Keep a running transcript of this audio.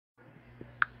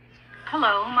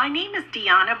Hello, my name is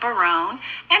Dyana Barron,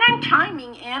 and I'm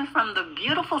chiming in from the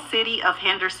beautiful city of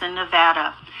Henderson,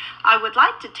 Nevada. I would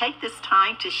like to take this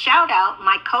time to shout out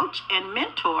my coach and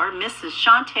mentor, Mrs.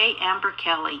 Chante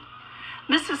Kelly.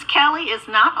 Mrs. Kelly is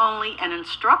not only an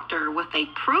instructor with a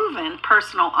proven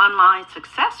personal online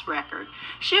success record,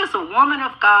 she is a woman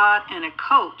of God and a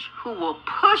coach who will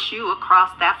push you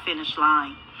across that finish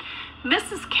line.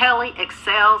 Mrs. Kelly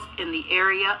excels in the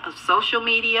area of social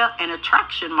media and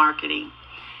attraction marketing.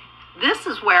 This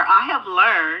is where I have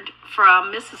learned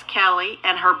from Mrs. Kelly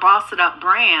and her Boss It Up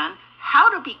brand how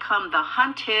to become the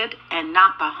hunted and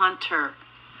not the hunter.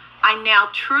 I now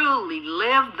truly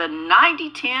live the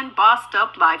 90-10 bossed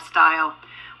up lifestyle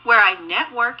where I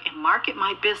network and market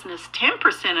my business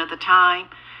 10% of the time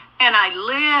and I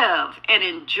live and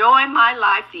enjoy my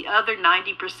life the other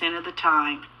 90% of the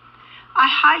time. I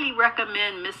highly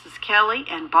recommend Mrs. Kelly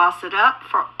and Boss It Up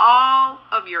for all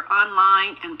of your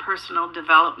online and personal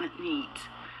development needs.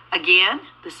 Again,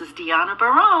 this is Dyana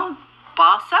Barron.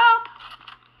 Boss Up!